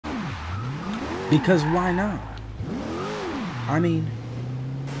Because why not? I mean,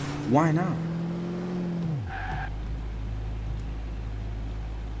 why not?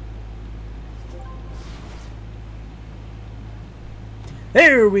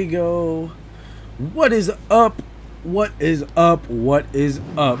 There we go. What is up? What is up? What is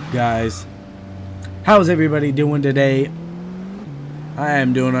up, guys? How's everybody doing today? I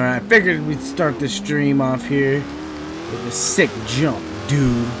am doing alright. Figured we'd start the stream off here with a sick jump,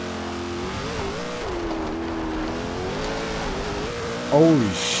 dude. Holy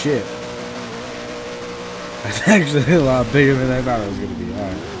shit. That's actually a lot bigger than I thought it was going to be.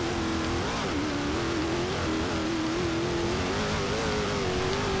 Alright.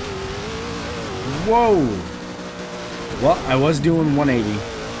 Whoa. Well, I was doing 180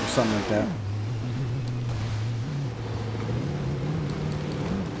 or something like that.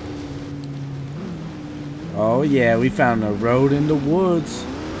 Oh yeah, we found a road in the woods.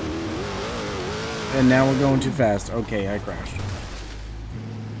 And now we're going too fast. Okay, I crashed.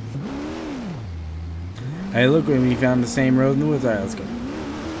 Hey, look, we found the same road in the woods. Alright, let's go.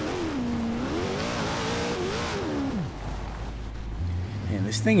 Man,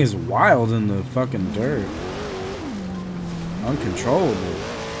 this thing is wild in the fucking dirt. Uncontrollable.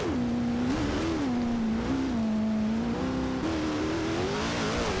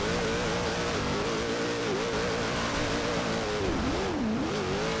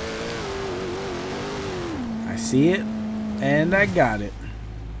 I see it, and I got it.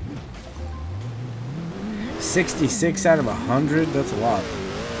 66 out of 100, that's a lot.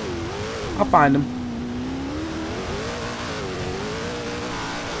 I'll find him.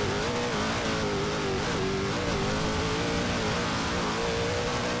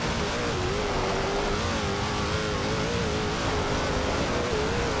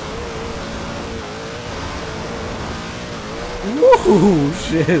 Woo,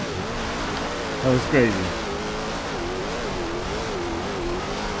 shit. That was crazy.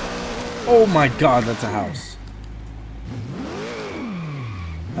 Oh my god, that's a house.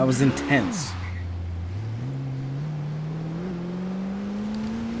 That was intense.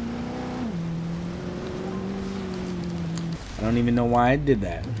 I don't even know why I did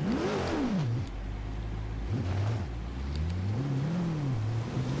that.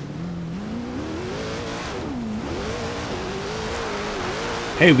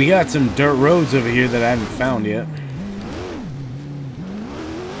 Hey, we got some dirt roads over here that I haven't found yet.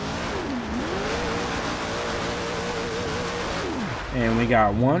 And we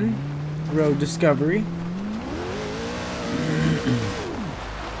got one road discovery.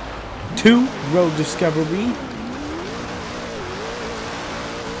 2 road discovery.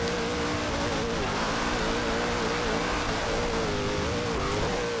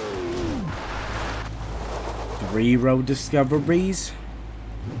 Three road discoveries.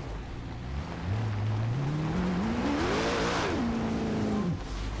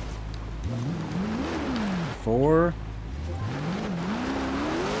 4.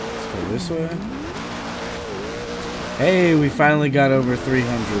 This way. Hey, we finally got over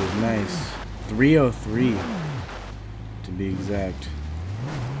 300. Nice. 303 to be exact.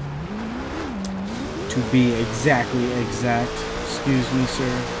 To be exactly exact. Excuse me,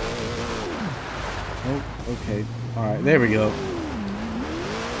 sir. Oh, okay. Alright, there we go.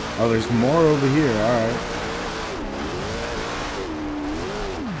 Oh, there's more over here. Alright.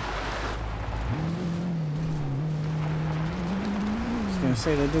 I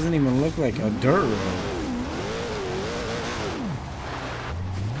say that doesn't even look like a dirt road.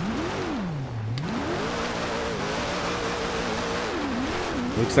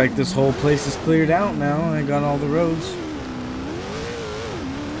 Looks like this whole place is cleared out now. I got all the roads.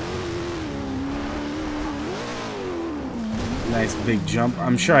 Nice big jump.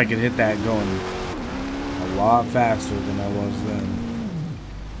 I'm sure I could hit that going a lot faster than I was then.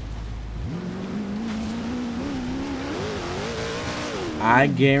 I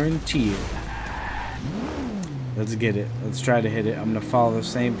guarantee it. Let's get it. Let's try to hit it. I'm gonna follow the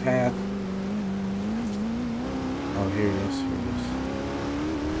same path. Oh, here it is. Here it is.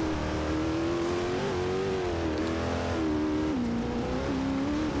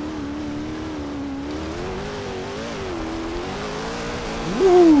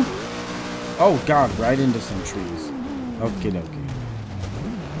 Woo! Oh god, right into some trees. Okay, okay.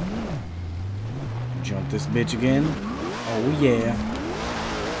 Jump this bitch again. Oh yeah.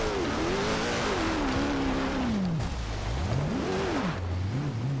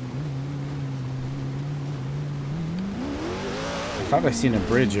 I thought I seen a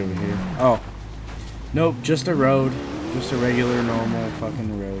bridge over here. Oh. Nope, just a road. Just a regular, normal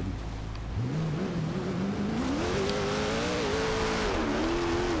fucking road.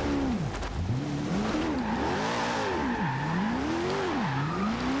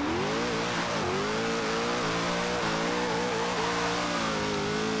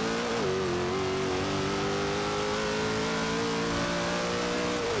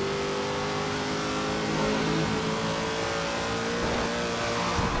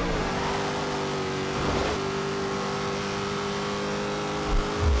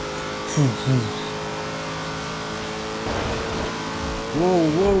 Whoa,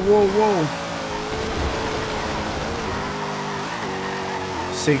 whoa, whoa, whoa.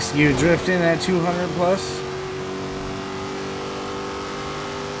 6-gear drifting at 200 plus.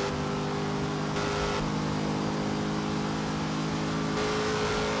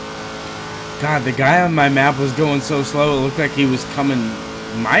 God, the guy on my map was going so slow, it looked like he was coming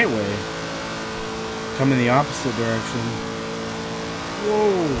my way. Coming the opposite direction.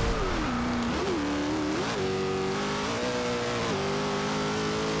 Whoa.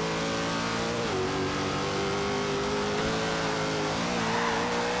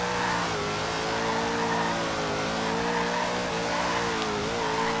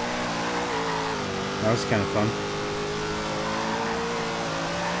 That was kind of fun.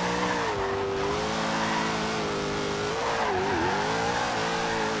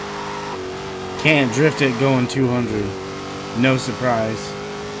 Can't drift it going 200. No surprise.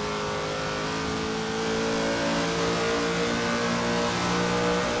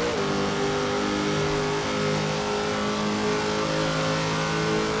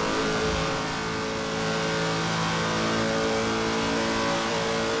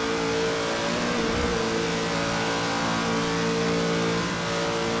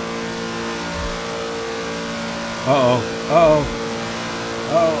 Uh-oh. Uh-oh.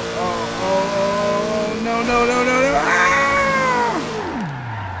 Oh, oh, oh, oh, no, no, no, no, no. Ah!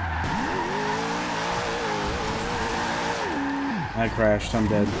 I crashed. I'm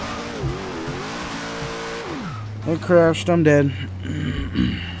dead. I crashed. I'm dead.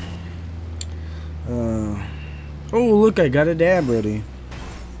 Oh, look, I got a dab ready.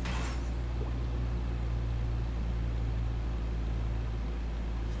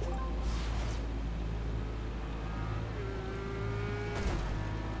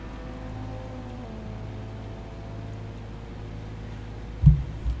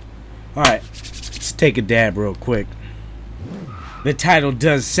 Alright, let's take a dab real quick. The title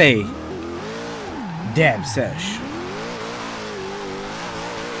does say Dab Sesh.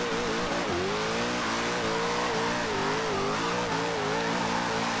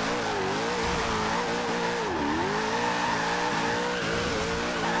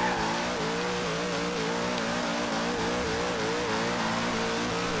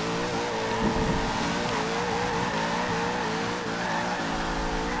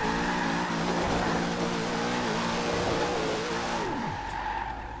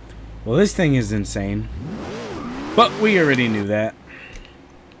 Well, this thing is insane, but we already knew that.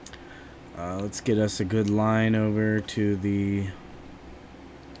 Let's get us a good line over to the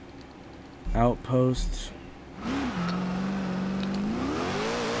outpost.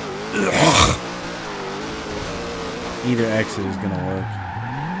 Either exit is gonna work.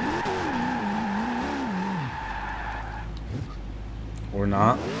 Or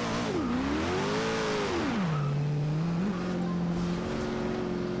not.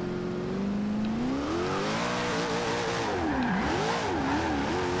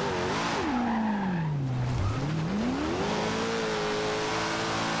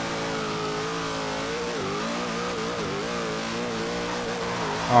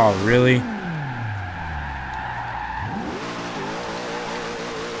 Oh, really?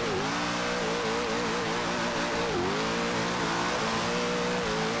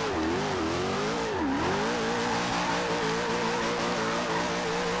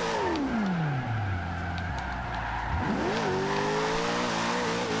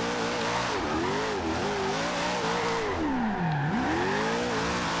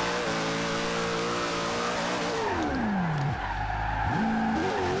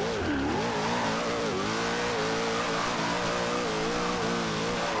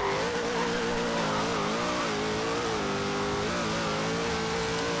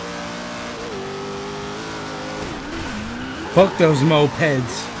 Fuck those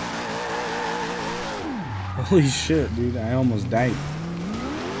mopeds. Holy shit, dude. I almost died.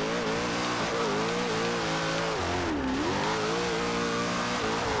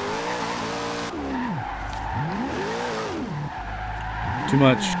 Too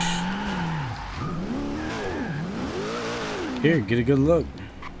much. Here, get a good look.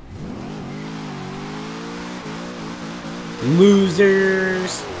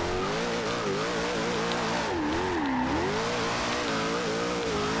 Losers.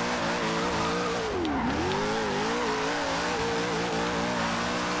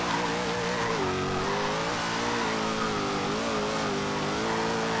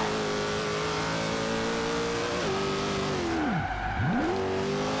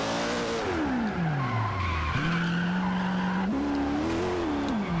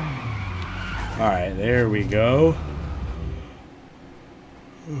 Alright, there we go.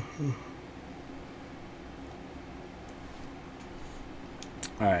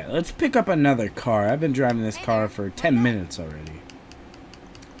 Alright, let's pick up another car. I've been driving this car for 10 minutes already.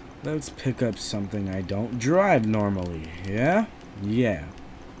 Let's pick up something I don't drive normally. Yeah? Yeah.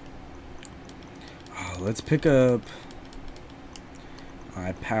 Oh, let's pick up...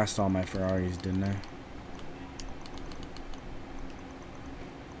 I passed all my Ferraris, didn't I?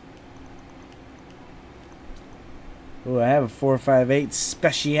 Oh, I have a 458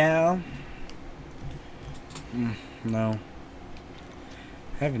 Special. No.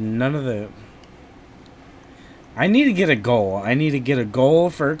 I have none of the... I need to get a goal. I need to get a goal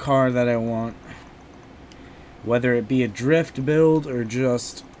for a car that I want. Whether it be a drift build or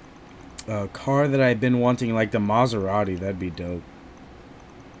just a car that I've been wanting, like the Maserati. That'd be dope.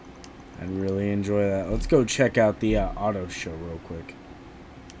 I'd really enjoy that. Let's go check out the auto show real quick.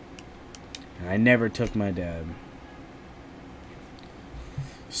 And I never took my dad.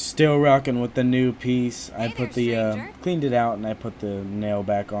 Still rocking with the new piece. I put the cleaned it out and I put the nail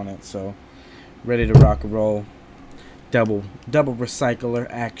back on it, so ready to rock and roll. Double recycler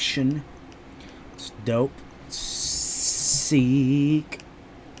action. It's dope. Seek.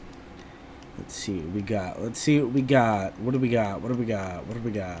 Let's see what we got. Let's see what we got. What do we got? What do we got? What do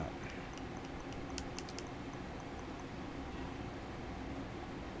we got?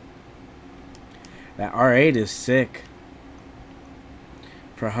 That R8 is sick.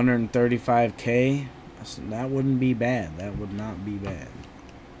 For 135K, that wouldn't be bad. That would not be bad.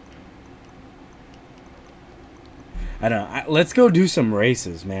 I don't know. Let's go do some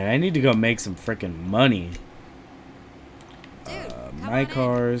races, man. I need to go make some freaking money. My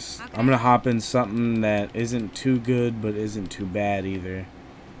cars. I'm gonna hop in something that isn't too good, but isn't too bad either.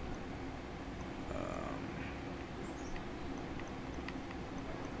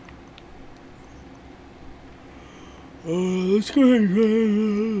 Let's go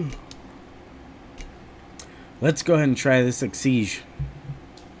ahead. Let's go ahead and try this Exige.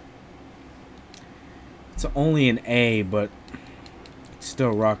 It's only an A, but it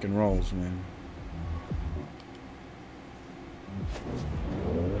still rock and rolls, man.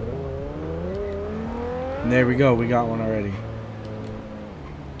 And there we go. We got one already.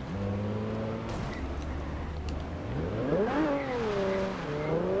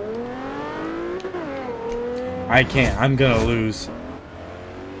 I can't. I'm gonna lose.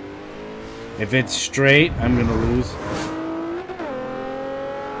 If it's straight, I'm gonna lose.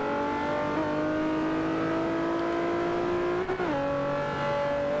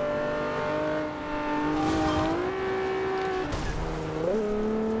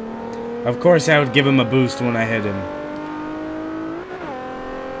 Of course, I would give him a boost when I hit him.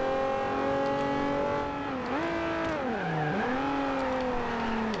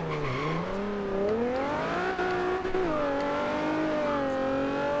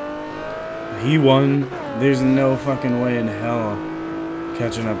 He won. There's no fucking way in hell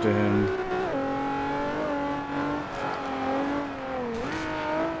catching up to him.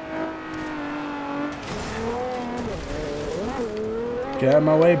 Get out of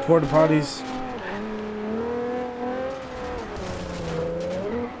my way, porta potties.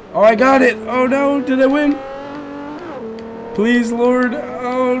 Oh, I got it. Oh no, did I win? Please, Lord.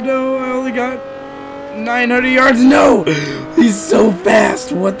 Oh no, I only got 900 yards. No! He's so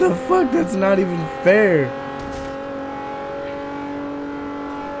fast. What the fuck? That's not even fair.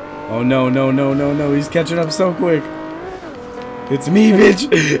 Oh no, no, no, no, no. He's catching up so quick. It's me, bitch.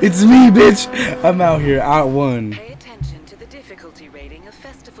 It's me, bitch. I'm out here. I won. Pay attention to the difficulty rating of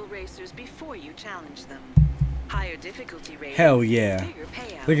festival racers before you challenge them. Higher difficulty rating. Hell yeah.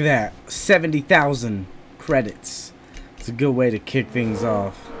 Look at that. 70,000 credits. It's a good way to kick things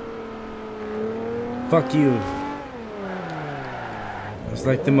off. Fuck you. It's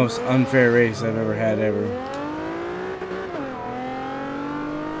like the most unfair race I've ever had ever.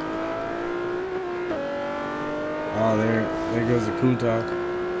 Oh, there goes the Countach.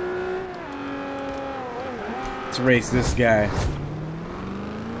 Let's race this guy.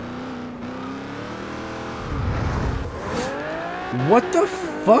 What the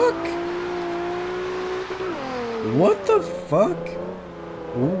fuck? What the fuck?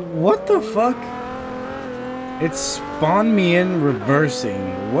 What the fuck? It spawned me in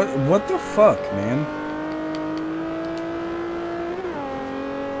reversing. What the fuck, man?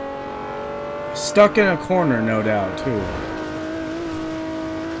 Stuck in a corner, no doubt, too.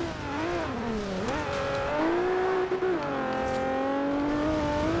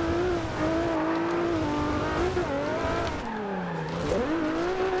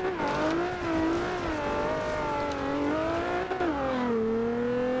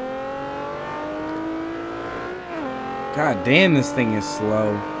 God damn, this thing is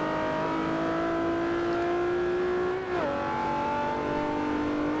slow.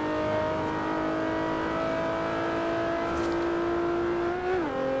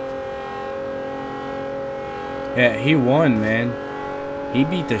 Yeah, he won, man. He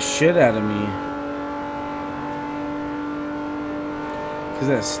beat the shit out of me. Cause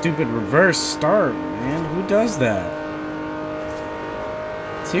that stupid reverse start, man. Who does that?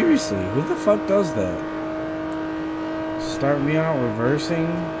 Seriously, who the fuck does that? Start me out reversing?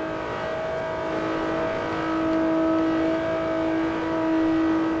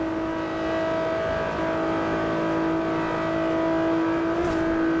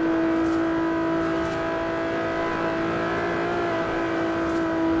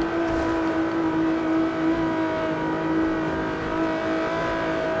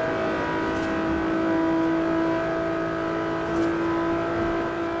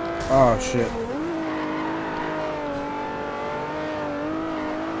 Oh shit.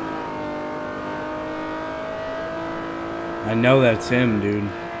 I know that's him, dude.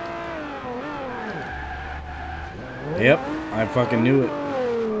 Yep, I fucking knew it.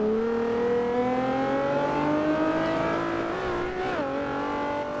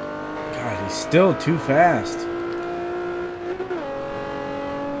 God, he's still too fast.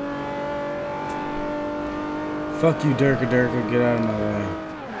 Fuck you, Durka Durka, get out of my way.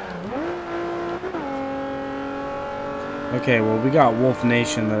 Okay, well, we got Wolf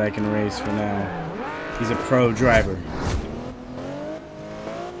Nation that I can race for now. He's a pro driver.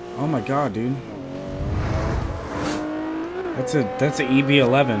 Oh my god, dude. That's a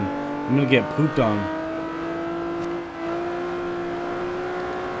EB11. I'm gonna get pooped on.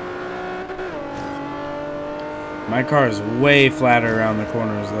 My car is way flatter around the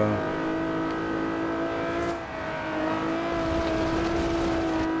corners, though.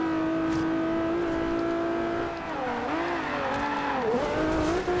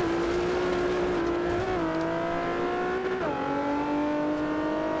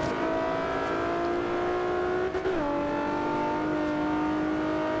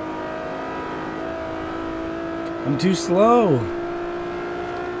 I'm too slow.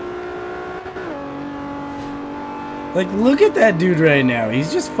 Like, look at that dude right now.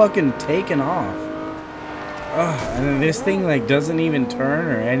 He's just fucking taking off. Ugh, and then this thing, like, doesn't even turn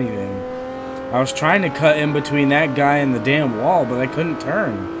or anything. I was trying to cut in between that guy and the damn wall, but I couldn't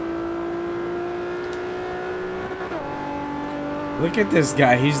turn. Look at this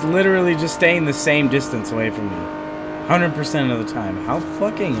guy. He's literally just staying the same distance away from me. 100% of the time. How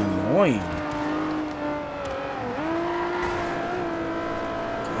fucking annoying.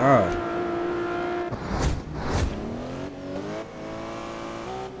 God.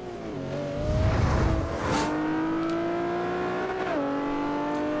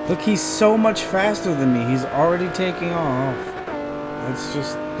 Look, he's so much faster than me. He's already taking off. That's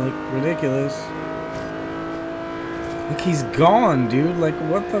just, like, ridiculous. Look, he's gone, dude. Like,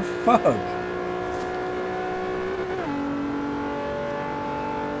 what the fuck?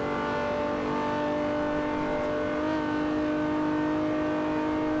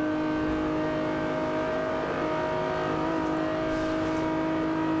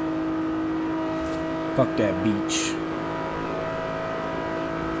 Fuck that beach.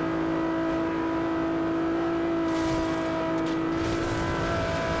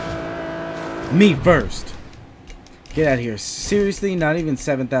 Me first. Get out of here. Seriously, not even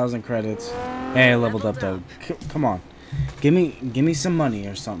 7,000 credits. Hey, I leveled up though. Come on. Give me some money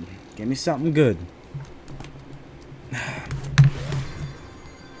or something. Give me something good.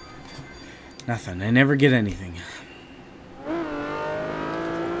 Nothing. I never get anything.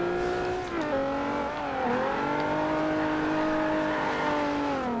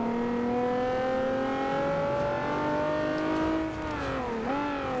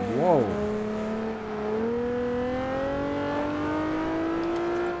 Whoa.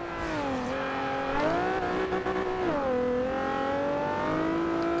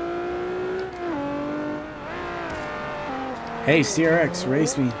 Hey, CRX,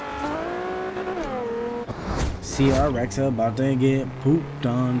 race me. CRX about to get pooped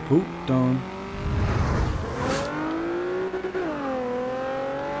on, pooped on.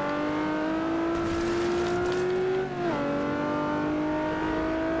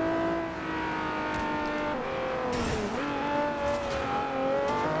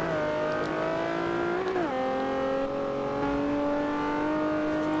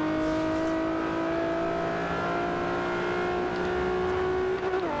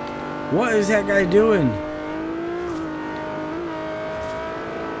 What is that guy doing?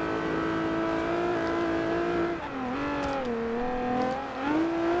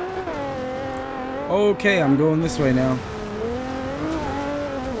 Okay, I'm going this way now.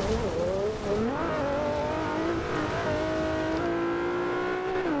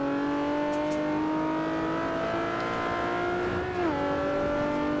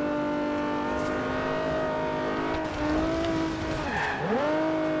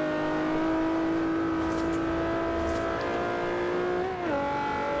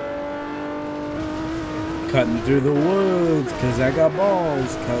 Cutting through the woods, because I got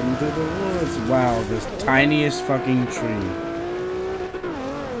balls. Cutting through the woods. Wow, this tiniest fucking tree.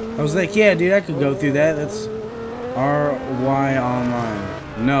 I was like, yeah, dude, I could go through that. That's RY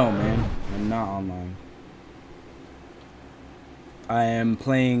online. No, man. I'm not online. I am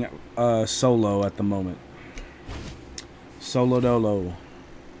playing solo at the moment. Solo dolo.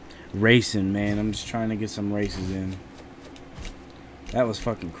 Racing, man. I'm just trying to get some races in. That was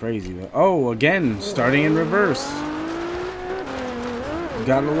fucking crazy, though. Oh, again, starting in reverse.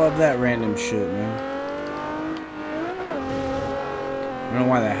 Gotta love that random shit, man. I don't know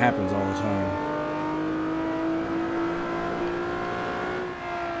why that happens all the time.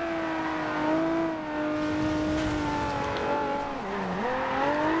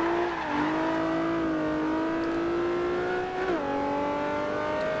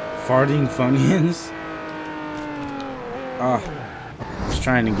 Farting Funyuns? Oh. I was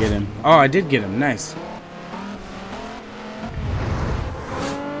trying to get him. Oh, I did get him. Nice.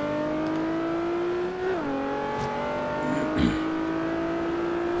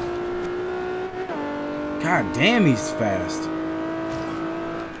 God damn, he's fast.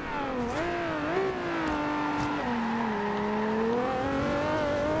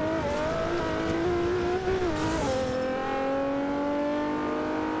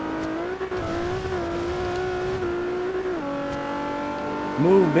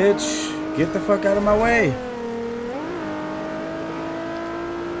 Move, bitch. Get the fuck out of my way.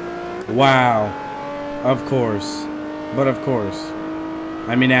 Wow. Of course. But of course.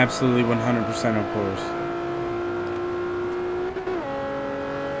 I mean, absolutely 100% of course.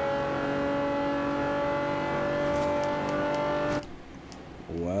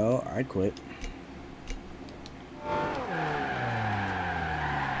 Well, I quit.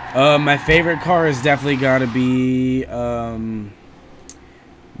 My favorite car has definitely got to be,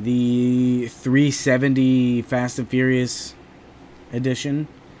 the 370 Fast and Furious edition.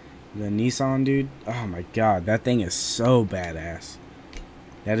 The Nissan, dude. Oh my god, that thing is so badass.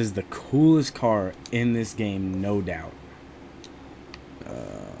 That is the coolest car in this game, no doubt.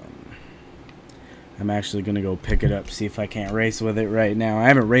 I'm actually gonna go pick it up, see if I can't race with it right now. I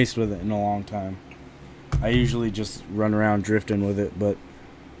haven't raced with it in a long time. I usually just run around drifting with it, but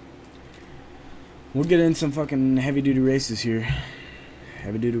we'll get in some fucking heavy duty races here.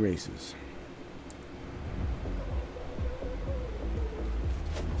 Heavy duty races.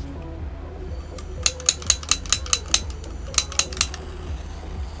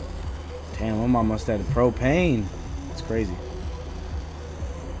 Damn, I'm almost at a propane. It's crazy.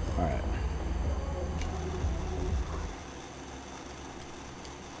 Alright.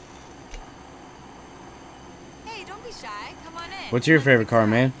 Hey, don't be shy. Come on in. What's your favorite car,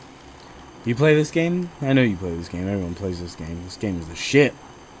 man? You play this game? I know you play this game. Everyone plays this game. This game is the shit.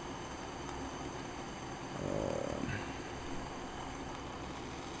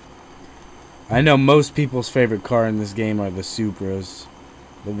 I know most people's favorite car in this game are the Supras.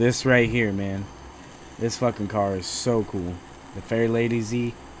 But this right here, man. This fucking car is so cool. The Fair Lady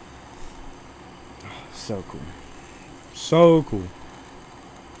Z. Oh, so cool. So cool.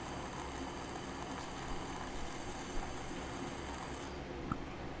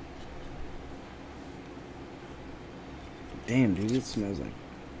 Damn, dude, it smells like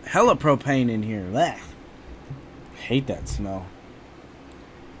hella propane in here. Blech. Hate that smell.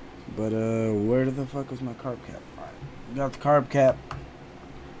 But, where the fuck was my carb cap? Alright, got the carb cap.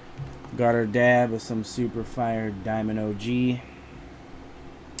 Got our dab of some super fire Diamond OG.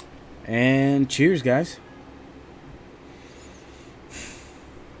 And cheers, guys.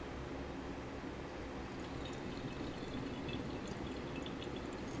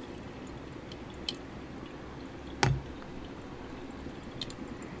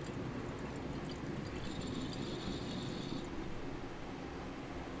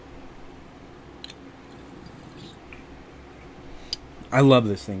 I love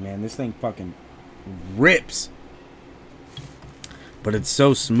this thing, man. This thing fucking rips. But it's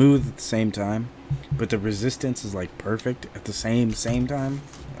so smooth at the same time. But the resistance is like perfect at the same time.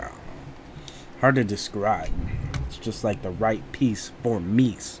 Oh, hard to describe. It's just like the right piece for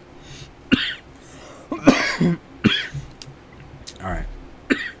me. Alright.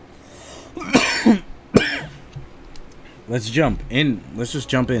 Let's jump in. Let's just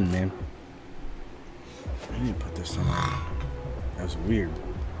jump in, man. I need to put this on. That was weird.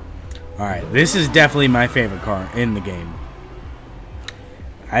 Alright, this is definitely my favorite car in the game.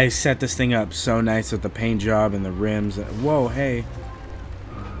 I set this thing up so nice with the paint job and the rims. Whoa, hey.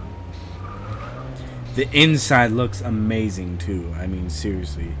 The inside looks amazing too. I mean,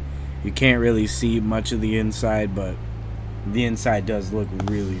 seriously. You can't really see much of the inside, but the inside does look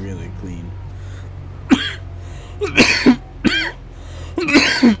really, really clean.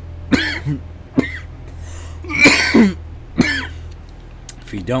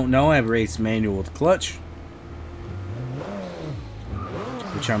 If you don't know, I have race manual with clutch,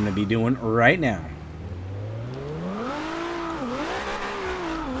 which I'm going to be doing right now.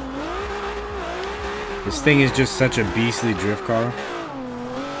 This thing is just such a beastly drift car.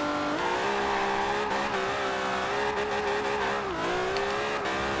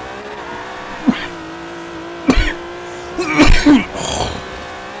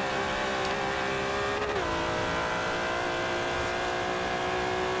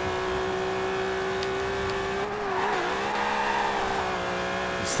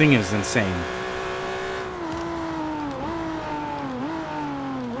 This thing is insane.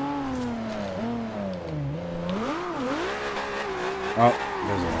 Oh,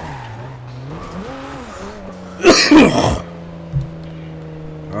 there's a wall.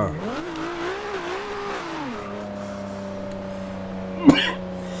 Oh.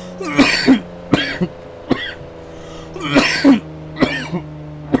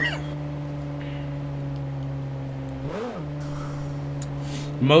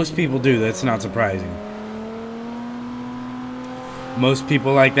 Most people do. That's not surprising. Most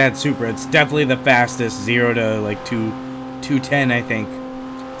people like that Supra. It's definitely the fastest. 0 to like 210, I think.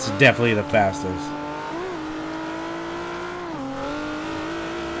 It's definitely the fastest.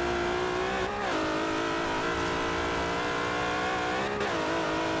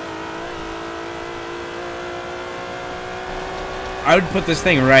 I would put this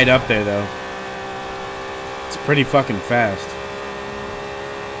thing right up there, though. It's pretty fucking fast.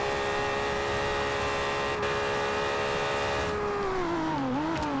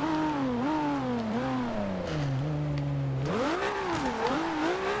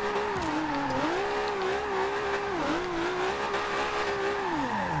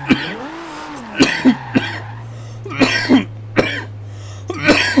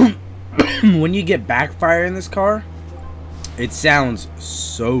 When you get backfire in this car, it sounds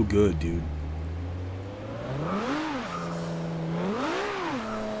so good, dude.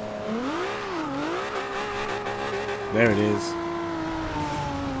 There it is.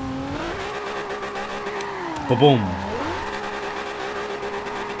 Ba-boom.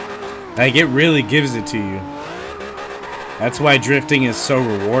 Like, it really gives it to you. That's why drifting is so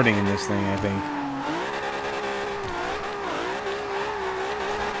rewarding in this thing, I think.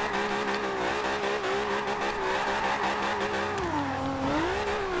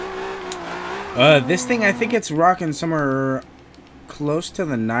 This thing, I think it's rocking somewhere close to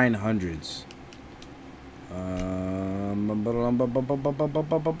the 900s.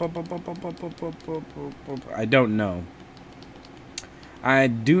 I don't know. I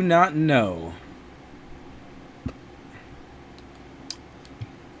do not know.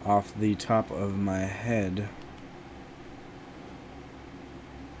 Off the top of my head.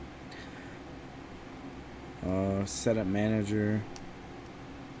 Setup manager.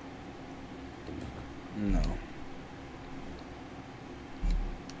 No.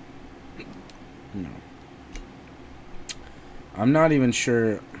 No. I'm not even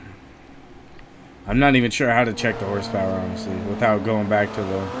sure how to check the horsepower, honestly, without going back to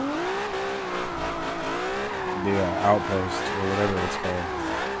the outpost or whatever it's called.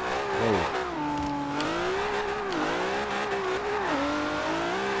 Whoa.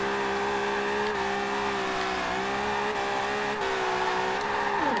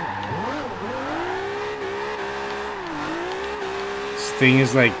 This thing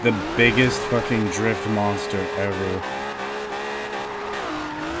is like the biggest fucking drift monster ever.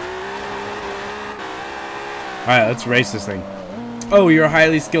 Alright, let's race this thing. Oh, you're a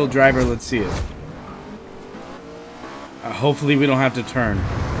highly skilled driver. Let's see it. Hopefully we don't have to turn.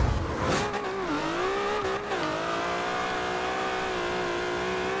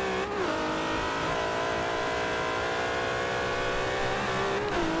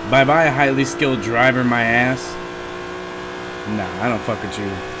 Bye-bye, highly skilled driver, my ass. Nah, I don't fuck with you.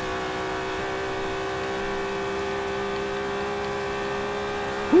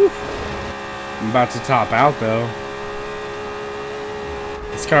 Whew. I'm about to top out, though.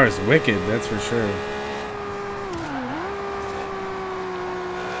 This car is wicked, that's for sure.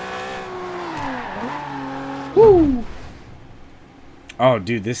 Woo! Oh,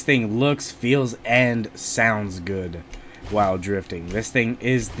 dude, this thing looks, feels, and sounds good while drifting. This thing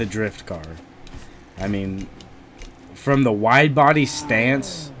is the drift car. I mean, from the wide body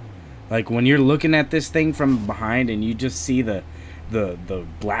stance, like when you're looking at this thing from behind and you just see the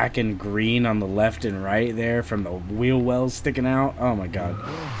black and green on the left and right there from the wheel wells sticking out. Oh my god.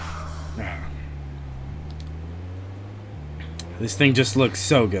 This thing just looks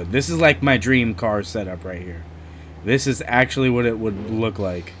so good. This is like my dream car setup right here. This is actually what it would look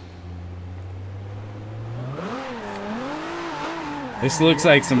like. This looks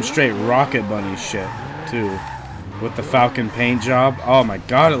like some straight Rocket Bunny shit, too. With the Falcon paint job. Oh my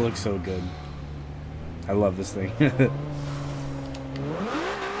god, it looks so good. I love this thing.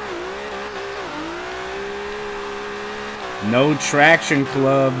 No traction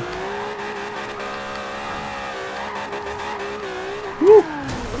club. Woo!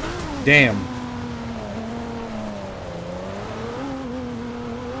 Damn.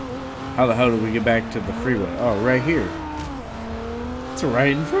 How the hell do we get back to the freeway? Oh, right here. It's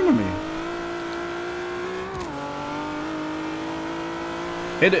right in front of me.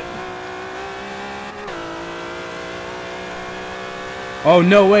 Hit it. Oh,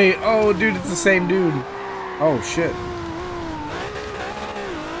 no, wait. Oh, dude, it's the same dude. Oh, shit.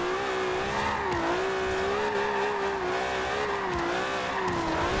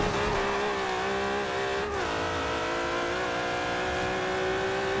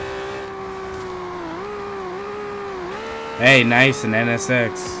 Hey, nice, an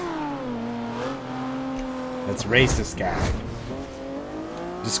NSX. Let's race this guy.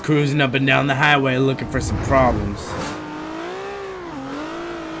 Just cruising up and down the highway looking for some problems.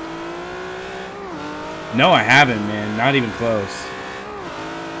 No, I haven't, man. Not even close.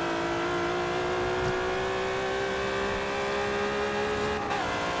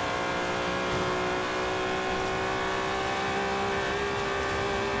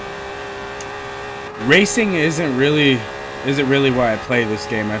 Racing isn't really why I play this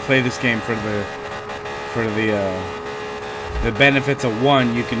game. I play this game for the benefits of,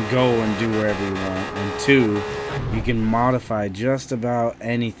 one, you can go and do wherever you want, and two, you can modify just about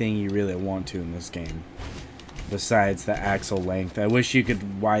anything you really want to in this game. Besides the axle length. I wish you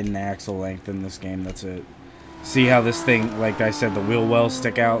could widen the axle length in this game. That's it. See how this thing, like I said, the wheel wells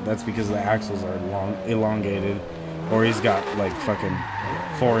stick out? That's because the axles are elongated. Or he's got like fucking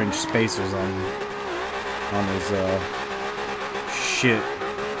 4-inch spacers on his shit.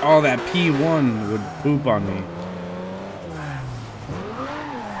 Oh, that P1 would poop on me.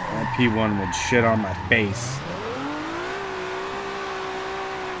 That P1 would shit on my face.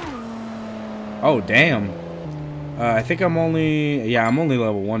 Oh, damn. I think I'm only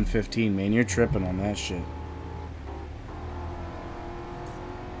level 115, man. You're tripping on that shit.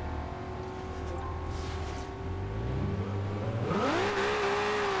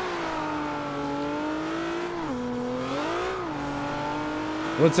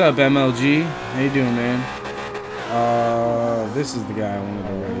 What's up, MLG? How you doing, man? This is the guy I wanted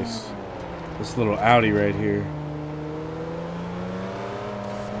to race. This little Audi right here.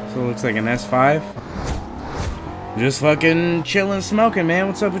 So it looks like an S5. Just fucking chilling, smoking, man.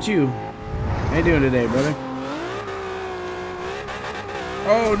 What's up with you? How you doing today, brother?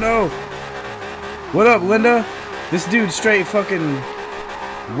 Oh, no. What up, Linda? This dude straight fucking...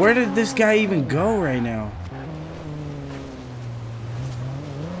 Where did this guy even go right now?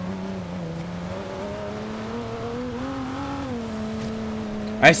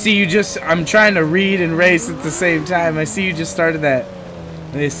 I see you just... I'm trying to read and race at the same time. I see you just started that...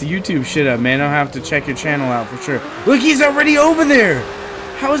 This YouTube shit up, man. I'll have to check your channel out for sure. Look, he's already over there!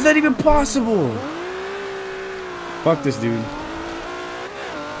 How is that even possible? Fuck this dude.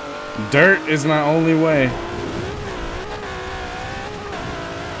 Dirt is my only way.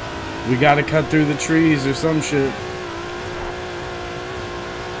 We gotta cut through the trees or some shit.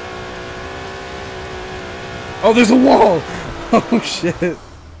 Oh, there's a wall! Oh, shit.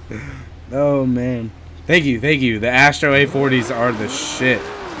 Oh, man. Thank you, thank you. The Astro A40s are the shit.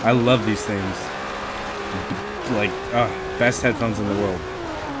 I love these things. Like, best headphones in the world.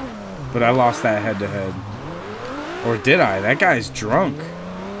 But I lost that head-to-head. Or did I? That guy's drunk.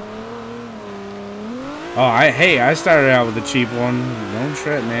 Oh, I started out with a cheap one. Don't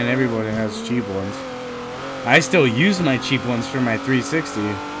trip, man. Everybody has cheap ones. I still use my cheap ones for my 360.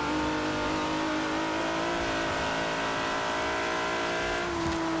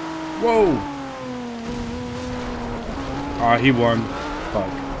 Whoa! Oh, he won. Fuck.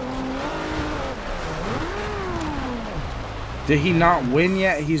 Did he not win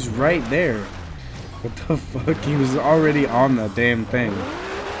yet? He's right there. What the fuck? He was already on the damn thing.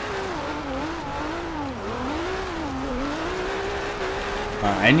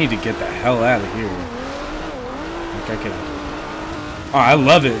 I need to get the hell out of here. Like I can... Oh, I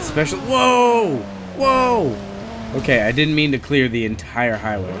love it. Special... Whoa! Whoa! Okay, I didn't mean to clear the entire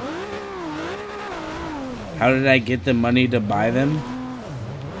highway. How did I get the money to buy them?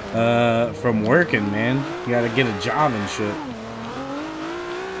 From working, man. You gotta get a job and shit.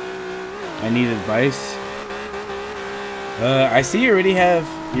 I need advice. I see you already have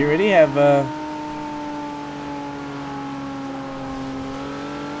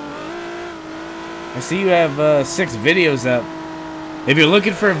I see you have 6 videos up. If you're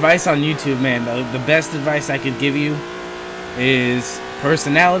looking for advice on YouTube, man, the best advice I could give you is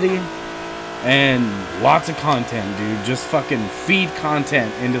personality and lots of content, dude. Just fucking feed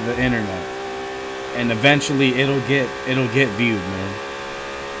content into the internet, and eventually it'll get viewed, man.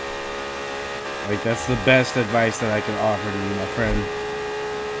 Like, that's the best advice that I can offer to you, my friend.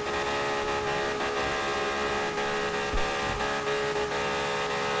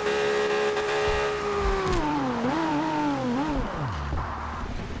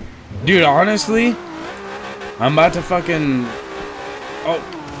 Dude, honestly, I'm about to fucking... Oh,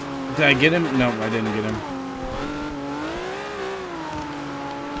 did I get him? No, I didn't get him.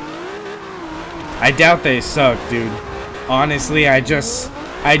 I doubt they suck, dude. Honestly, I just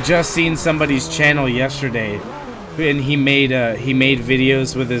seen somebody's channel yesterday, and he made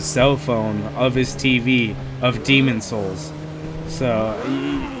videos with his cell phone of his TV of Demon Souls. So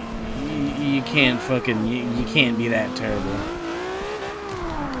you can't fucking you can't be that terrible.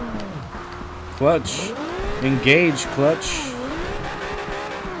 Clutch. Engage, Clutch.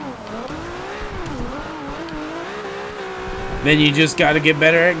 Then you just gotta get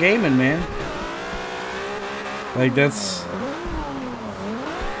better at gaming, man. Like, that's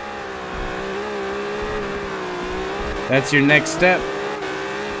your next step,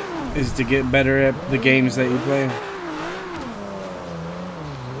 is to get better at the games that you play.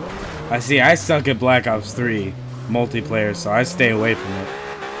 I suck at Black Ops 3 multiplayer, so I stay away from it.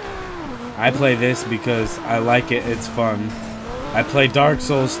 I play this because I like it, it's fun. I play Dark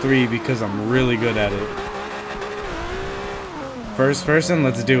Souls 3 because I'm really good at it. First person,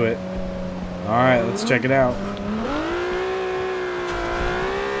 let's do it. Alright, let's check it out.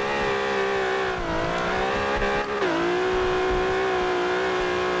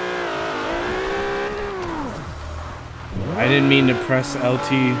 I didn't mean to press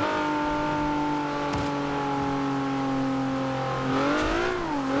LT.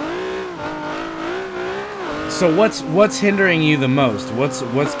 So what's hindering you the most?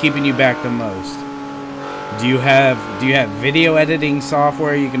 What's keeping you back the most? Do you have video editing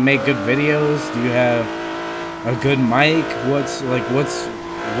software you can make good videos? Do you have a good mic? What's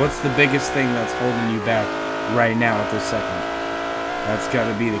the biggest thing that's holding you back right now at this second? That's got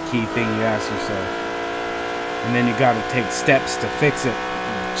to be the key thing you ask yourself. And then you got to take steps to fix it,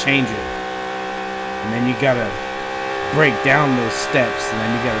 change it. And then you got to break down those steps, and then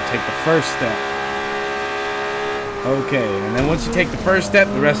you got to take the first step. Okay, and then once you take the first step,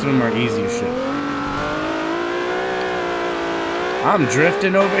 the rest of them are easy as shit. I'm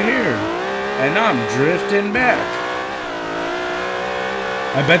drifting over here, and I'm drifting back.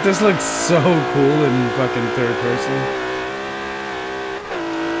 I bet this looks so cool in fucking third person.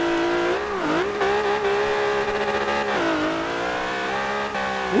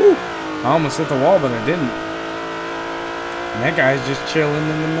 Woo! I almost hit the wall, but I didn't. And that guy's just chilling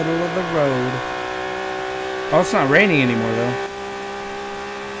in the middle of the road. Oh, it's not raining anymore, though.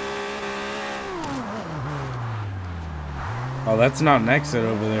 Oh, that's not an exit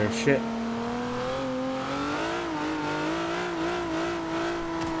over there. Shit.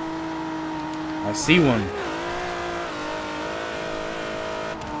 I see one.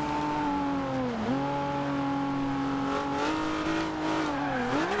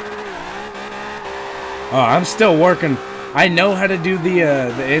 Oh, I'm still working. I know how to do the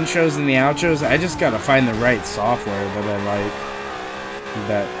intros and the outros. I just gotta find the right software that I like.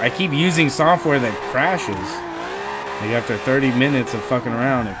 That I keep using software that crashes. Like, after 30 minutes of fucking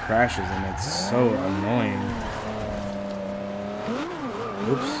around, it crashes, and it's so annoying.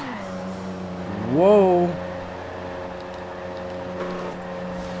 Oops. Whoa.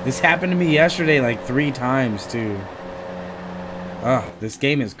 This happened to me yesterday like 3 times too. Ah, this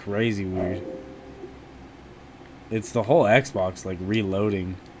game is crazy weird. It's the whole Xbox like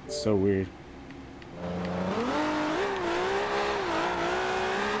reloading. It's so weird.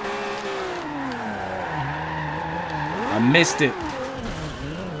 I missed it.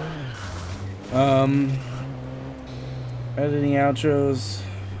 Editing outros,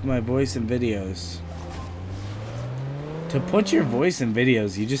 my voice and videos. To put your voice in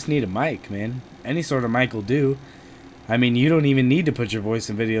videos, you just need a mic, man. Any sort of mic will do. I mean, you don't even need to put your voice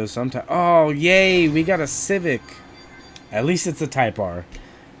in videos sometimes. Oh, yay, we got a Civic. At least it's a Type R.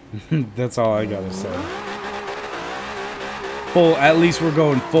 That's all I gotta say. At least we're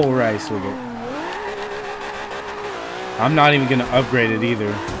going full rice with it. I'm not even gonna upgrade it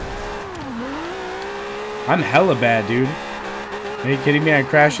either. I'm hella bad, dude. Are you kidding me? I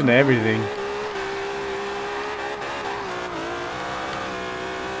crash into everything.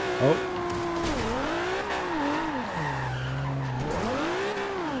 Oh.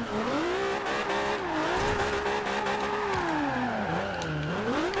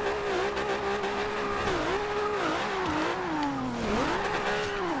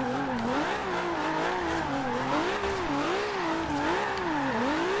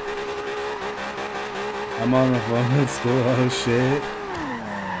 I'm on the phone at school. Oh shit.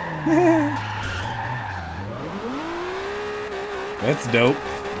 That's dope.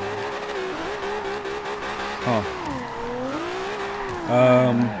 Huh.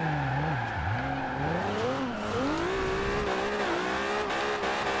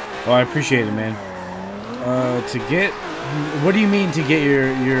 Oh, I appreciate it, man. To get, what do you mean to get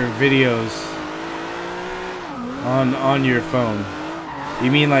your videos on your phone?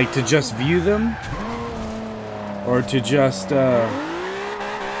 You mean like to just view them, or to just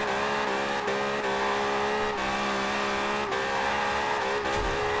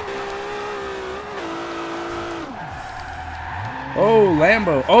Oh,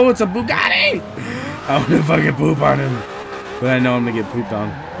 Lambo. Oh, it's a Bugatti. I want to fucking poop on him, but I know I'm gonna get pooped on.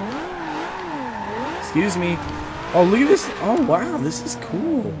 Excuse me. Oh, look at this. Oh, wow. This is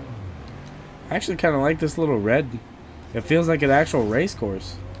cool. I actually kind of like this little red. It feels like an actual race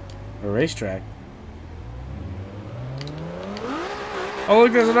course. Or racetrack. Oh,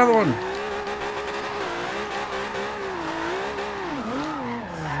 look, there's another one.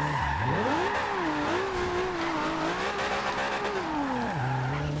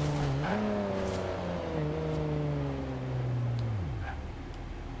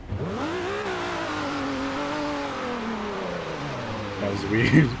 That was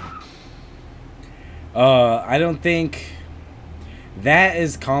weird. I don't think that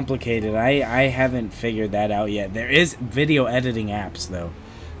is complicated. I haven't figured that out yet. There is video editing apps though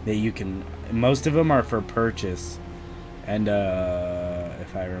that you can. Most of them are for purchase, and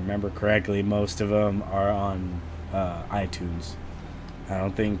if I remember correctly, most of them are on iTunes. I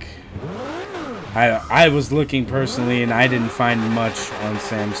don't think. I was looking personally, and I didn't find much on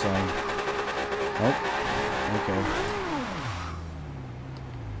Samsung. Oh, okay.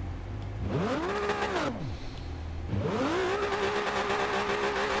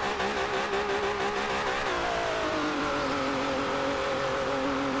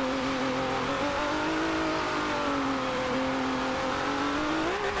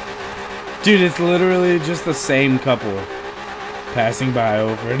 Dude, it's literally just the same couple passing by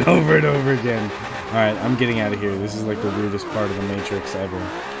over and over and over again. Alright, I'm getting out of here. This is like the weirdest part of the Matrix ever.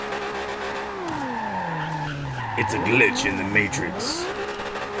 It's a glitch in the Matrix.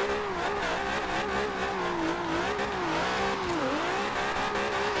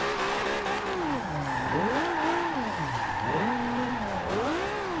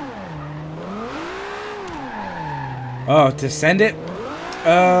 Oh, to send it?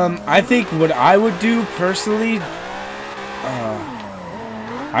 I think what I would do personally,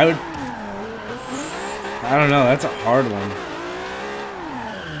 I don't know, that's a hard one.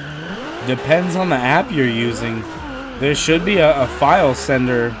 Depends on the app you're using. There should be a file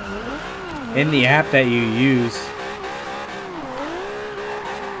sender in the app that you use.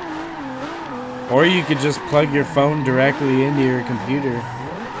 Or you could just plug your phone directly into your computer.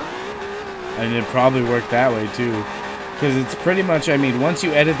 And it'd probably work that way too. Because it's pretty much, I mean, once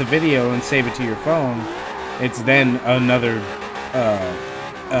you edit the video and save it to your phone, it's then another,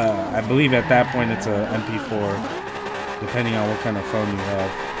 I believe at that point it's a MP4, depending on what kind of phone you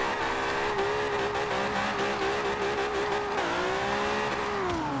have.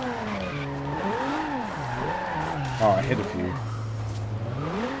 Oh, I hit a few.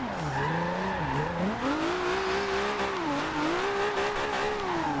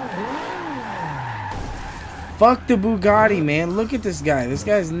 Fuck the Bugatti, man. Look at this guy. This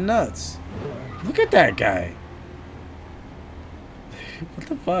guy's nuts. Look at that guy. What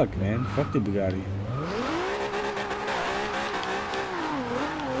the fuck, man? Fuck the Bugatti.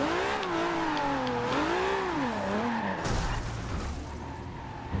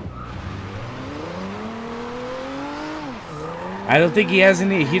 I don't think he has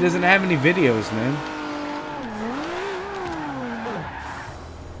any. He doesn't have any videos, man.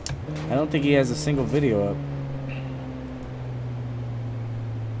 I don't think he has a single video up.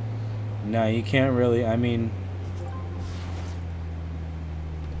 No, you can't really, I mean,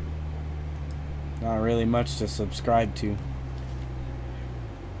 not really much to subscribe to.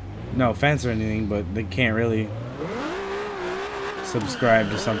 No offense or anything, but they can't really subscribe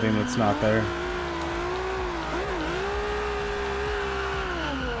to something that's not there.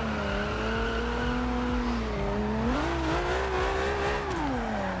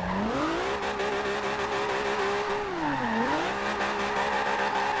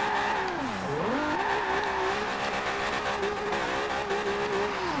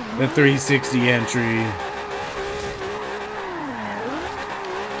 The 360 entry.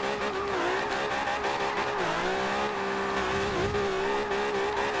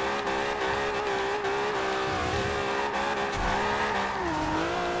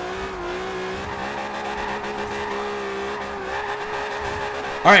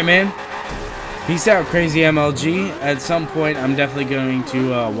 Alright, man. Peace out, Crazy MLG. At some point, I'm definitely going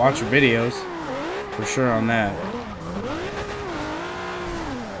to watch your videos. For sure on that.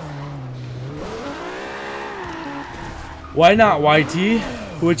 Why not, YT?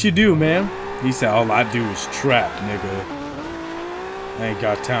 What you do, man? He said, all I do is trap, nigga. I ain't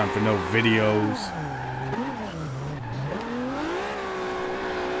got time for no videos.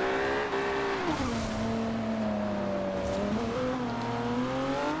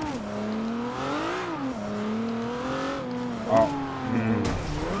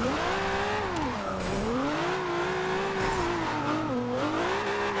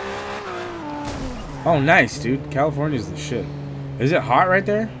 Oh, nice, dude. California's the shit. Is it hot right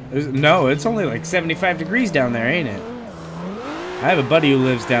there? No, it's only like 75 degrees down there, ain't it? I have a buddy who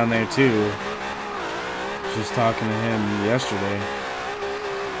lives down there, too. Just talking to him yesterday.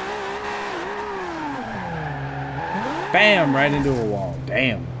 Bam! Right into a wall.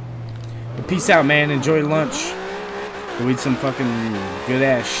 Damn. But peace out, man. Enjoy lunch. Go eat some fucking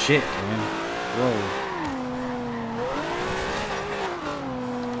good-ass shit, man. Whoa.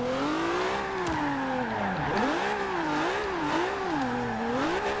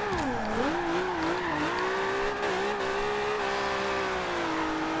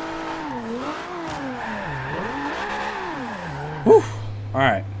 Whew.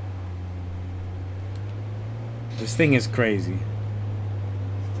 Alright. This thing is crazy.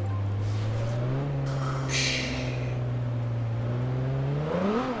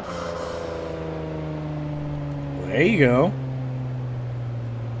 Well, there you go.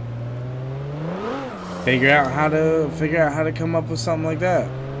 Figure out how to come up with something like that.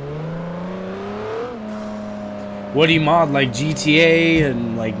 What do you mod, like GTA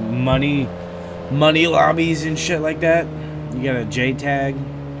and like money lobbies and shit like that? You got a J tag.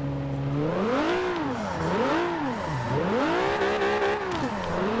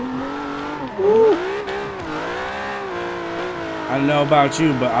 Woo. I don't know about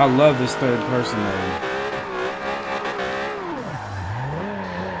you, but I love this third person mode.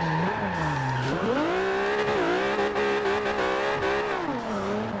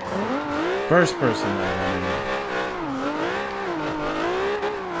 First person mode, I mean.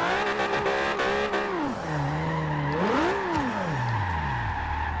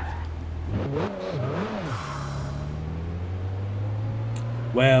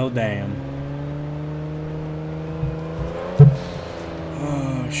 Well, damn.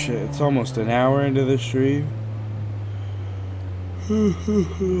 Oh, shit. It's almost an hour into the stream.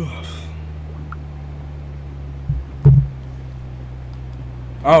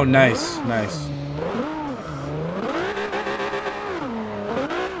 Oh, nice. Nice.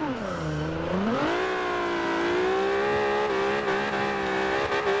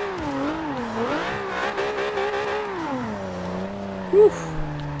 Whew.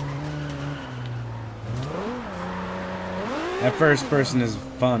 That first person is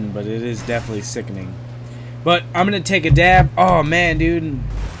fun, but it is definitely sickening. But I'm gonna take a dab. Oh man, dude.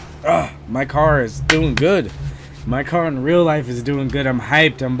 My car is doing good. My car in real life is doing good. I'm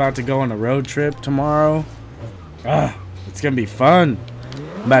hyped. I'm about to go on a road trip tomorrow. It's gonna be fun.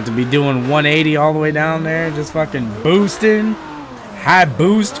 I'm about to be doing 180 all the way down there, just fucking boosting. High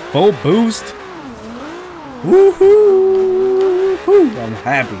boost, full boost. Woohoo! I'm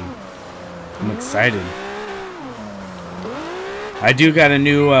happy. I'm excited. I do got a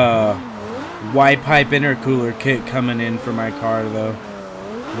new Y-pipe intercooler kit coming in for my car though,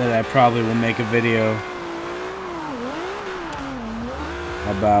 that I probably will make a video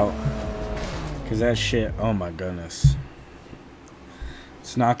about, because that shit, oh my goodness,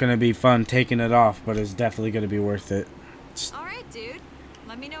 it's not gonna be fun taking it off, but it's definitely gonna be worth it. Alright, dude.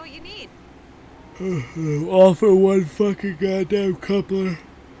 Let me know what you need. All for one fucking goddamn coupler.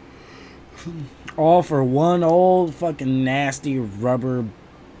 All for one old fucking nasty rubber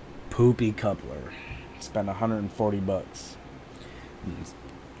poopy coupler. Spent 140 bucks.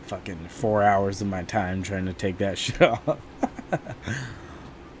 Fucking 4 hours of my time trying to take that shit off.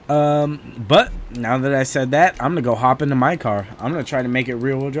 But now that I said that, I'm gonna go hop into my car. I'm gonna try to make it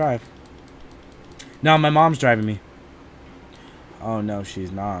rear-wheel drive. No, my mom's driving me. Oh no,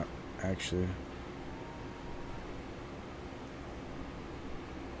 she's not actually.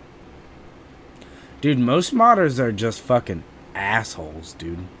 Dude, most modders are just fucking assholes,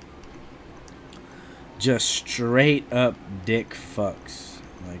 dude. Just straight up dick fucks.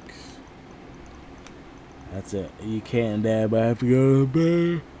 Like, that's it. You can't dab, I have to go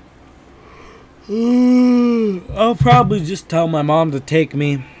to bed. I'll probably just tell my mom to take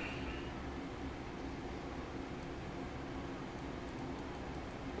me.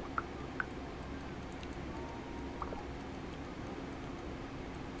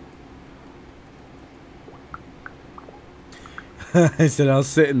 I said I'll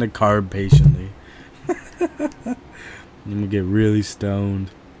sit in the car patiently. I'm gonna get really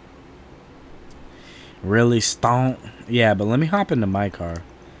stoned. Really stoned. Yeah, but let me hop into my car.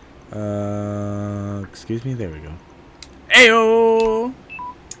 Excuse me. There we go. Ayo!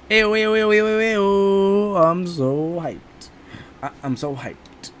 Ayo, ayo, ayo, ayo, ayo. I'm so hyped. I'm so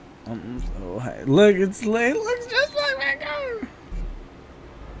hyped. I'm so hyped. Look, it looks just like my car.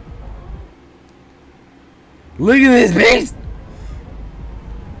 Look at this beast.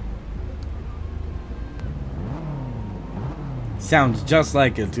 Sounds just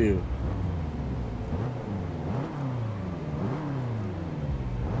like it too.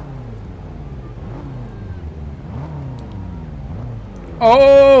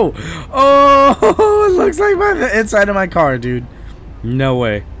 Oh, oh! It looks like the inside of my car, dude. No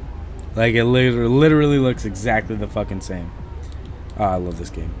way. Like it literally looks exactly the fucking same. Oh, I love this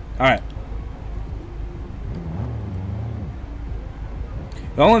game. All right.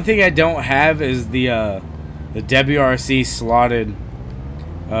 The only thing I don't have is the WRC slotted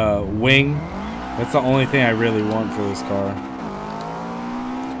wing. That's the only thing I really want for this car.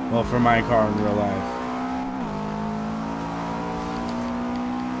 Well, for my car in real life.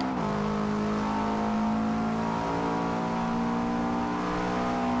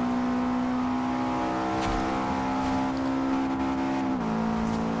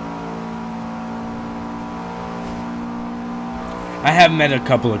 I have met a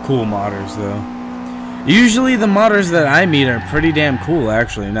couple of cool modders though. Usually the modders that I meet are pretty damn cool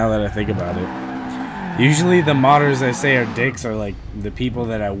actually, now that I think about it. Usually the modders I say are dicks are like the people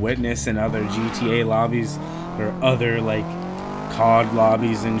that I witness in other GTA lobbies or other like COD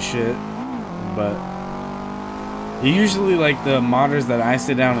lobbies and shit. But usually like the modders that I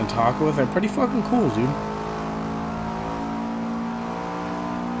sit down and talk with are pretty fucking cool, dude.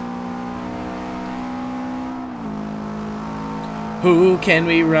 Who can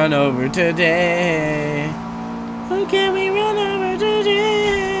we run over today? Who can we run over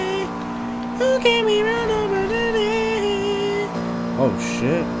today? Who can we run over today? Oh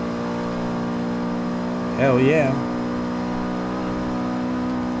shit. Hell yeah.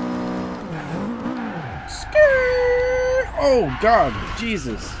 Skirt! Oh god,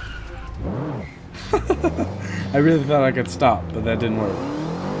 Jesus. I really thought I could stop, but that didn't work.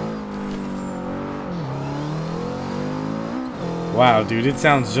 Wow, dude, it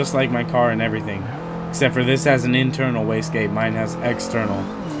sounds just like my car and everything. Except for this has an internal wastegate, mine has external.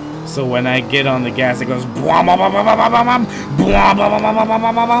 So when I get on the gas, it goes. It's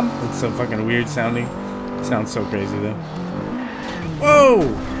so fucking weird sounding. It sounds so crazy though. Whoa!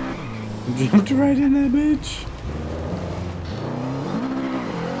 Jumped right in that bitch.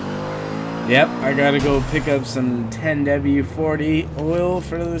 Yep, I gotta go pick up some 10W40 oil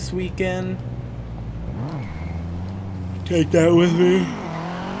for this weekend. Take that with me.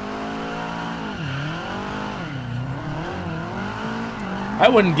 I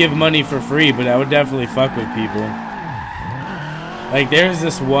wouldn't give money for free, but I would definitely fuck with people. Like, there's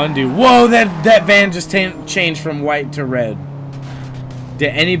this one dude. Whoa, that van just changed from white to red. Did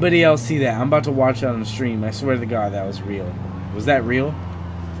anybody else see that? I'm about to watch that on the stream. I swear to God, that was real. Was that real?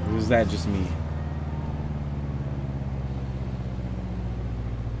 Or was that just me?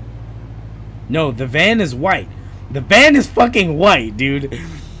 No, the van is white. The van is fucking white, dude.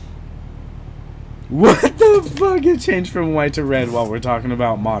 What the fuck? It changed from white to red while we're talking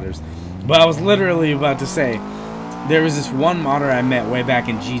about modders. But I was literally about to say, there was this one modder I met way back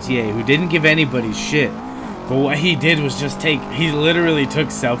in GTA who didn't give anybody shit. But what he did was just he literally took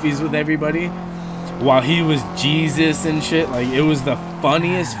selfies with everybody while he was Jesus and shit. Like, it was the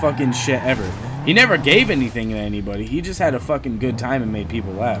funniest fucking shit ever. He never gave anything to anybody. He just had a fucking good time and made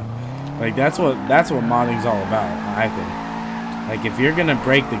people laugh. Like, that's what modding's all about, I think. Like, if you're gonna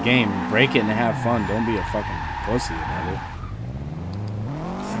break the game, break it and have fun. Don't be a fucking pussy about it.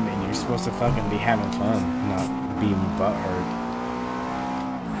 I mean, you're supposed to fucking be having fun, not being butthurt.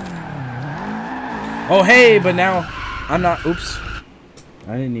 Oh, hey, but now I'm not... Oops.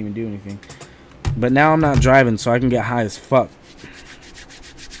 I didn't even do anything. But now I'm not driving, so I can get high as fuck.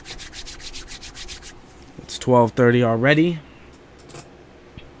 It's 12:30 already.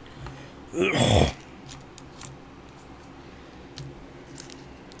 Ugh.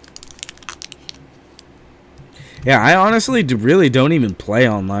 Yeah, I honestly really don't even play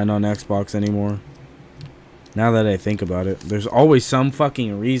online on Xbox anymore. Now that I think about it, there's always some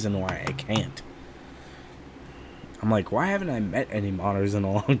fucking reason why I can't. I'm like, why haven't I met any modders in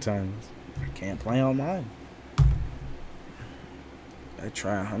a long time? I can't play online. I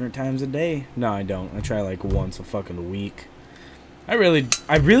try 100 times a day. No, I don't. I try like once a fucking week. I really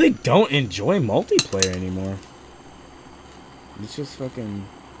don't enjoy multiplayer anymore. It's just fucking...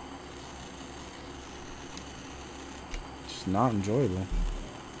 just not enjoyable.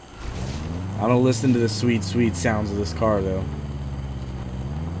 I don't listen to the sweet, sweet sounds of this car, though.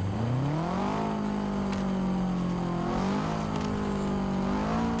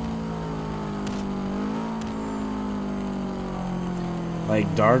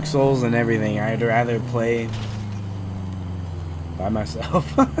 Like Dark Souls and everything, I'd rather play by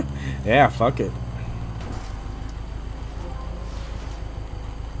myself. Yeah, fuck it.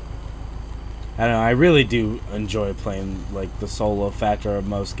 I don't know, I really do enjoy playing like the solo factor of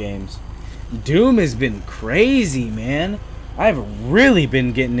most games. Doom has been crazy, man. I've really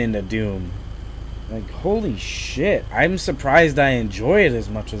been getting into Doom. Like, holy shit. I'm surprised I enjoy it as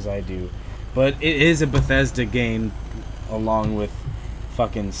much as I do. But it is a Bethesda game along with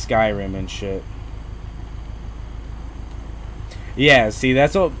fucking Skyrim and shit. Yeah, see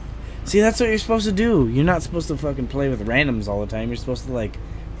that's what you're supposed to do. You're not supposed to fucking play with randoms all the time. You're supposed to like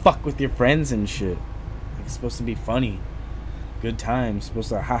fuck with your friends and shit. Like, it's supposed to be funny. Good times. Supposed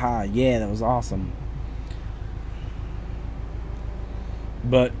to haha, yeah, that was awesome.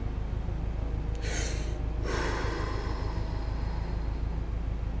 But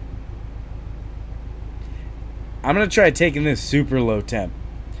I'm gonna try taking this super low temp.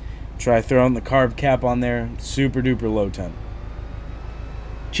 Try throwing the carb cap on there, super duper low temp.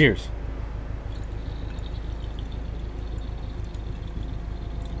 Cheers.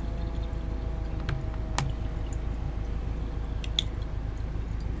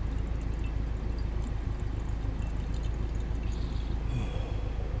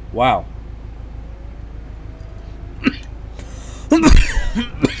 Wow.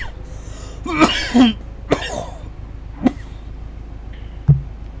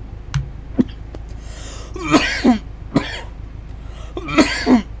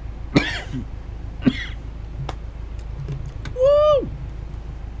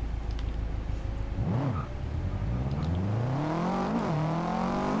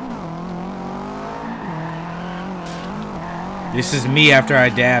 This is me after I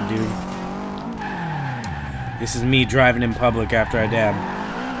dab, dude. This is me driving in public after I dab.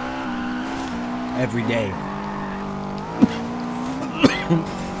 Every day.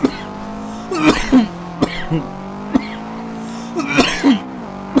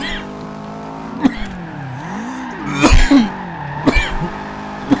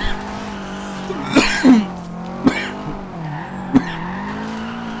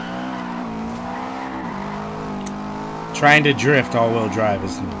 Trying to drift all-wheel drive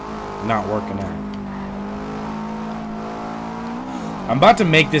is not working out. I'm about to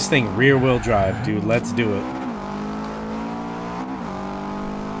make this thing rear-wheel drive, dude. Let's do it.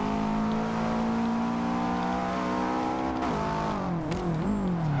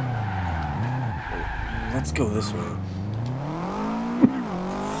 Let's go this way.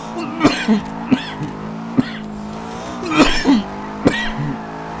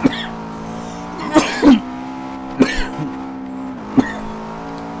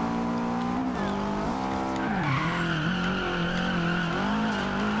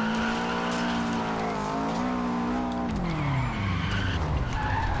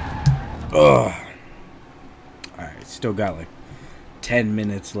 Ugh. Alright, still got like 10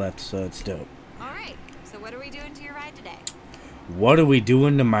 minutes left, so it's dope. Alright, so what are we doing to your ride today? What are we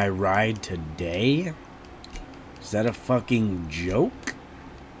doing to my ride today? Is that a fucking joke?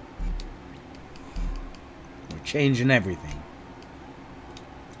 We're changing everything.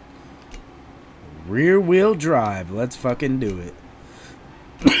 Rear wheel drive, let's fucking do it.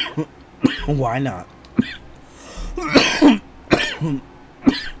 Why not?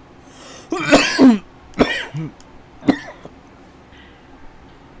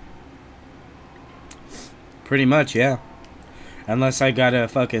 Pretty much, yeah. Unless I gotta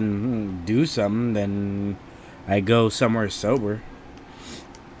fucking do something, then I go somewhere sober.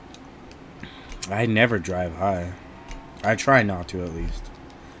 I never drive high. I try not to, at least.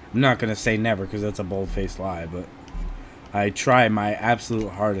 I'm not gonna say never, because that's a bold-faced lie, but I try my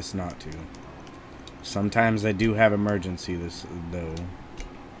absolute hardest not to. Sometimes I do have emergency, though.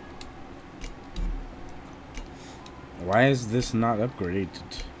 Why is this not upgraded?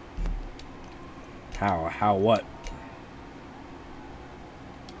 How what?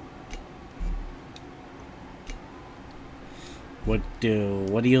 What do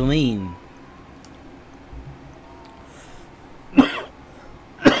you mean?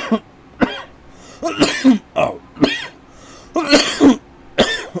 Oh.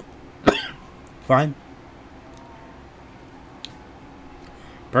 Fine.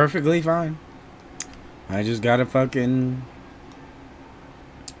 Perfectly fine. I just gotta fucking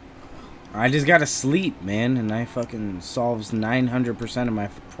I just gotta sleep, man, and I fucking solves 900% of my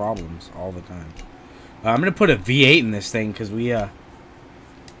problems all the time. I'm gonna put a V8 in this thing because we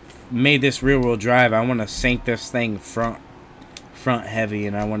made this rear wheel drive. I want to sink this thing front heavy,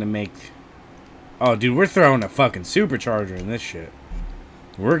 and I want to make. Oh, dude, we're throwing a fucking supercharger in this shit.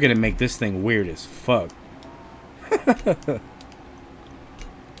 We're gonna make this thing weird as fuck.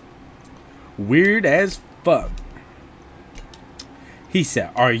 Weird as fuck. He said,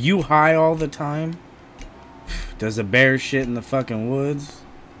 "Are you high all the time? Does a bear shit in the fucking woods?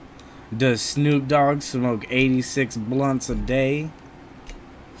 Does Snoop Dogg smoke 86 blunts a day?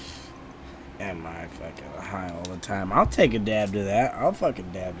 Am I fucking high all the time? I'll take a dab to that. I'll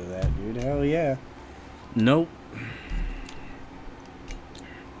fucking dab to that, dude. Hell yeah. Nope.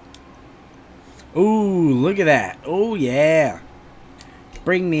 Ooh, look at that. Oh, yeah.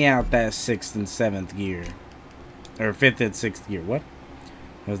 Bring me out that 6th and 7th gear. Or 5th and 6th gear. What?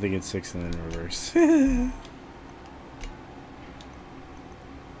 I was thinking 6th and then reverse.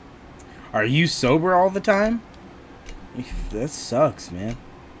 Are you sober all the time? That sucks, man.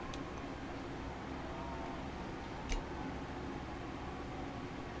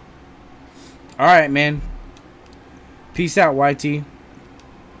 Alright, man. Peace out, YT.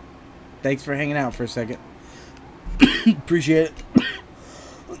 Thanks for hanging out for a second. Appreciate it.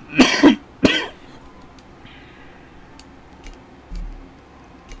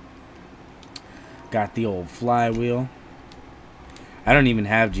 Got the old flywheel. I don't even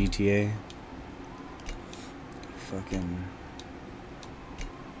have GTA. Fucking.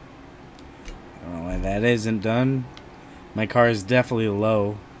 I don't know why that isn't done. My car is definitely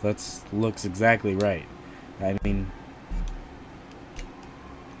low. That looks exactly right. I mean.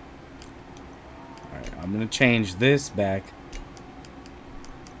 Alright, I'm gonna change this back.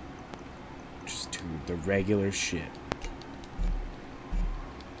 Just to the regular shit.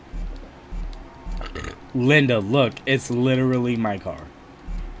 Linda, look, it's literally my car.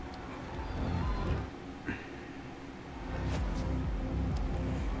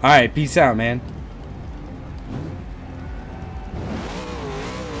 Alright, peace out, man.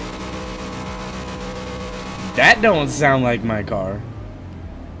 That don't sound like my car.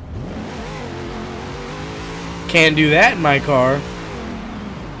 Can't do that in my car.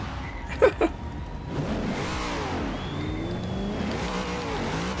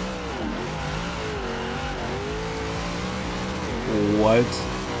 What?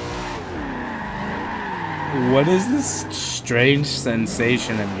 What is this strange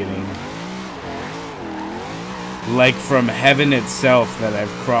sensation I'm getting? Like from heaven itself that I've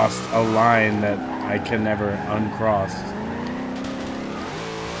crossed a line that I can never uncross.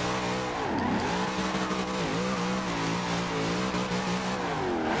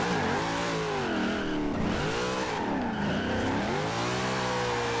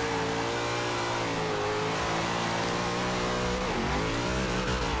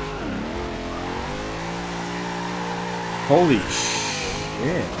 Holy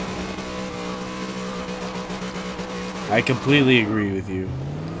shit. I completely agree with you.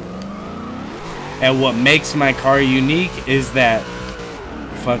 And what makes my car unique is that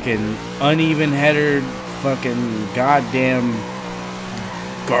fucking uneven header, fucking goddamn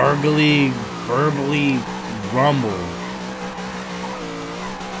gargly, burbly rumble.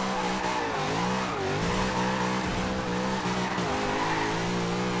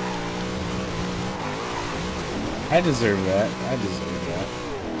 I deserve that. I deserve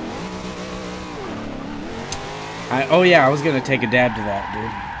that. Oh yeah, I was gonna take a dab to that, dude.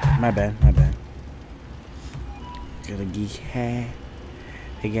 My bad, my bad. Gotta get high.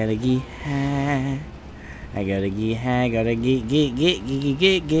 I gotta get high. I gotta get high. Gotta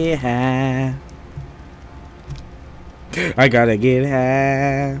get high. I gotta get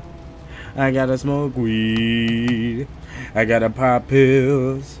high. I gotta smoke weed. I gotta pop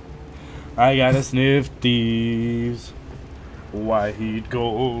pills. I gotta sniff thieves. White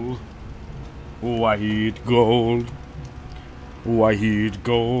gold. White gold. White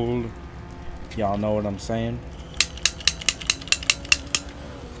gold. Y'all know what I'm saying?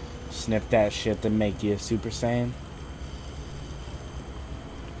 Sniff that shit to make you a Super Saiyan.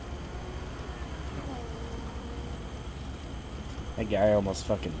 That guy almost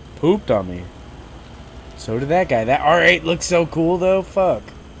fucking pooped on me. So did that guy. That R8 looks so cool though. Fuck.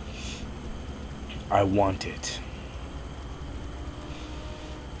 I want it.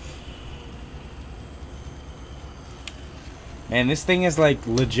 Man, this thing is like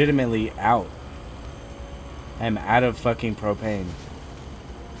legitimately out. I'm out of fucking propane.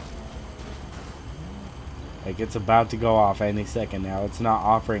 Like it's about to go off any second now. It's not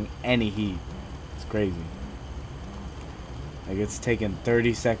offering any heat. It's crazy. Like, it's taken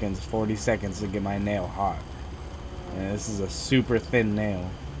 30 seconds, 40 seconds to get my nail hot. And this is a super thin nail.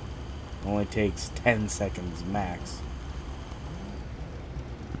 Only takes 10 seconds max.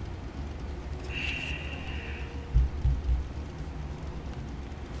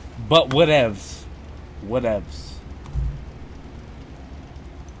 But whatevs. Whatevs.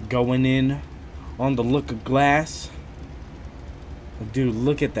 Going in on the look of glass. Dude,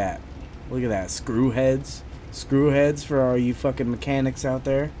 look at that. Look at that. Screw heads. Screw heads for all you fucking mechanics out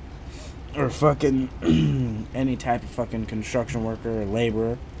there. Or fucking any type of fucking construction worker or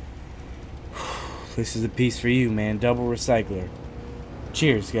laborer. This is a piece for you, man. Double recycler.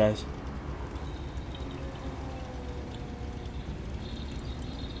 Cheers, guys.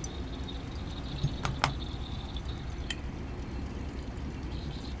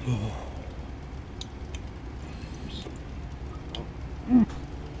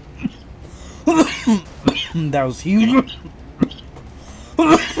 That was huge.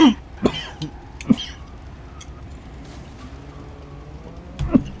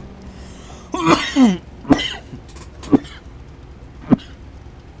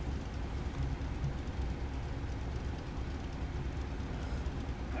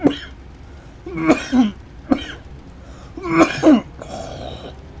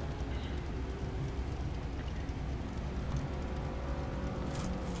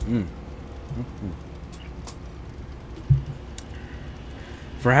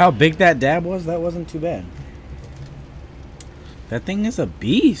 For how big that dab was, that wasn't too bad. That thing is a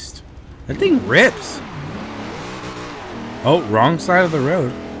beast. That thing rips. Oh, wrong side of the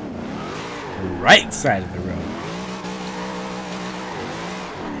road. Right side of the road.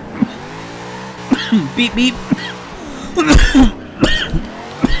 Beep, beep.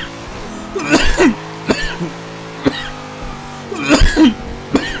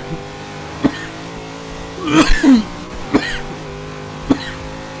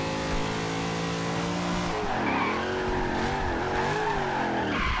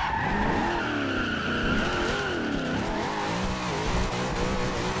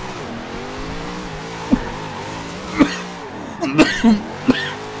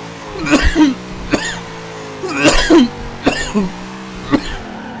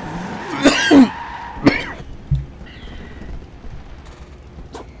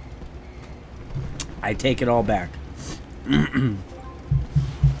 I take it all back.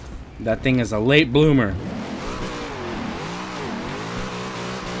 That thing is a late bloomer.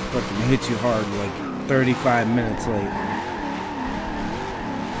 Fucking hits you hard like 35 minutes late.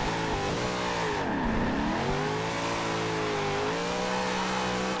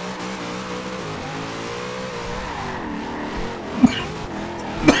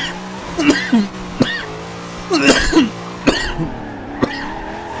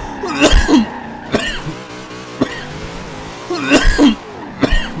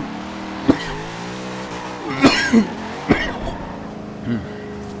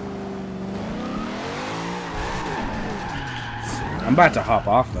 I'm about to hop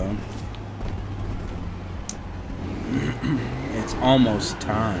off though. It's almost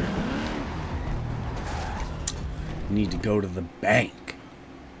time. Need to go to the bank.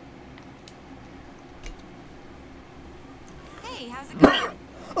 Hey, how's it going?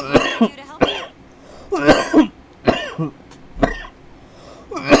 What can I do to help you?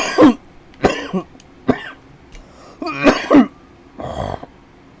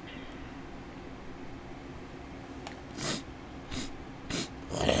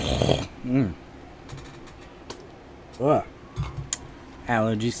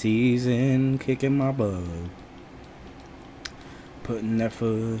 Allergy season, kicking my butt. Putting that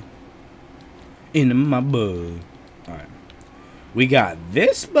foot into my butt. Alright. We got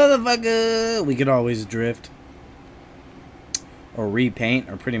this motherfucker. We could always drift. Or repaint,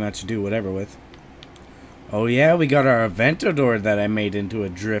 or pretty much do whatever with. Oh yeah, we got our Aventador that I made into a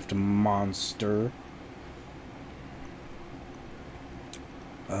drift monster.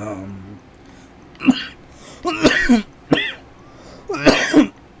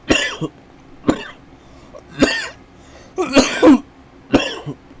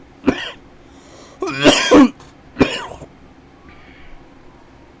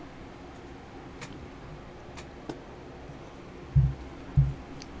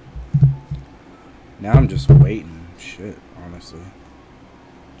 Now I'm just waiting. Shit, honestly.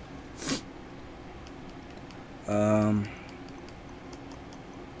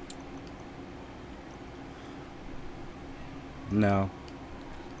 No.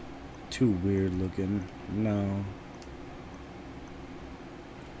 Too weird looking. No.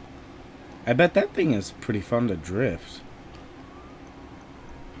 I bet that thing is pretty fun to drift.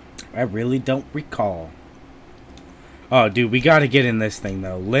 I really don't recall. Oh, dude, we gotta get in this thing,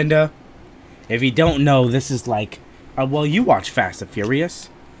 though. Linda, if you don't know, this is like... well, you watch Fast and Furious.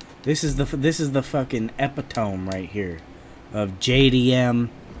 This is the fucking epitome right here of JDM,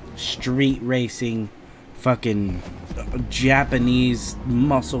 street racing, fucking Japanese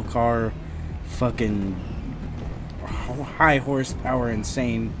muscle car, fucking high horsepower,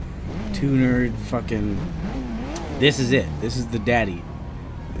 insane tuner, fucking... This is it. This is the daddy.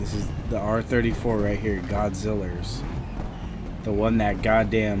 This is the R34 right here, Godzilla's. The one that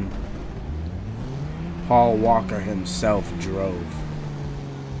goddamn Paul Walker himself drove.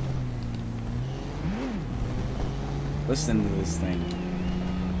 Listen to this thing.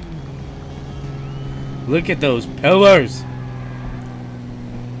 Look at those pillars.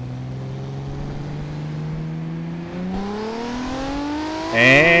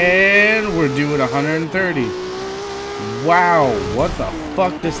 And we're doing 130. Wow, what the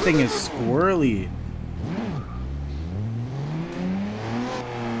fuck? This thing is squirrely.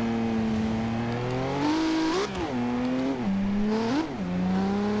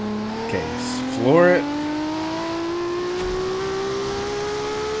 Okay, floor it.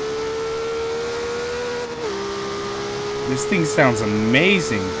 This thing sounds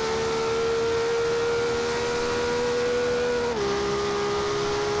amazing.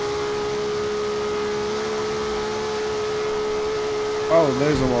 Oh,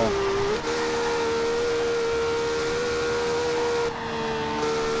 there's a wall.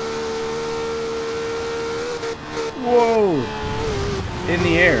 Whoa! In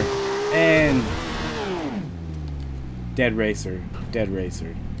the air. And... Dead racer. Dead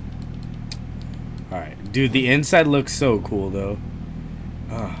racer. Alright. Dude, the inside looks so cool, though.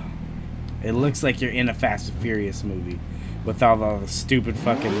 It looks like you're in a Fast and Furious movie. With all the stupid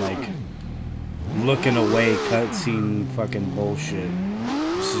fucking, like... looking away cutscene fucking bullshit.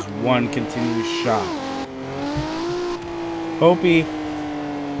 This is one continuous shot. Opie,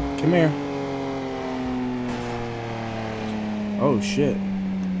 come here. Oh shit.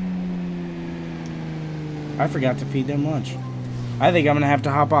 I forgot to feed them lunch. I think I'm gonna have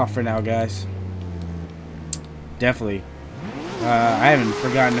to hop off for now, guys. Definitely. I haven't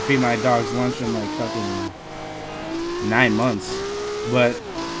forgotten to feed my dogs lunch in like fucking 9 months. But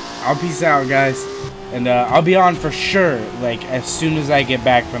I'll peace out, guys. And I'll be on for sure, like, as soon as I get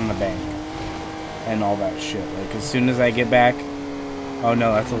back from the bank. And all that shit. Like, as soon as I get back. Oh,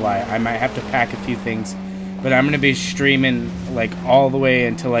 no, that's a lie. I might have to pack a few things. But I'm going to be streaming, like, all the way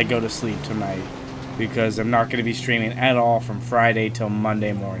until I go to sleep tonight. Because I'm not going to be streaming at all from Friday till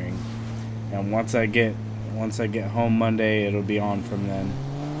Monday morning. And once I get home Monday, it'll be on from then.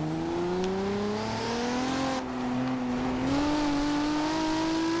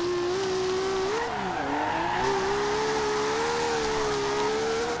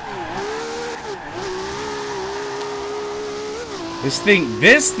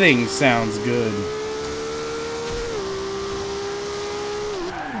 This thing sounds good.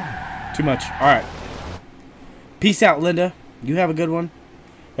 Too much. Alright. Peace out, Linda. You have a good one.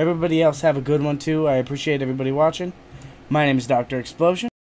 Everybody else have a good one, too. I appreciate everybody watching. My name is Dr. Explosion.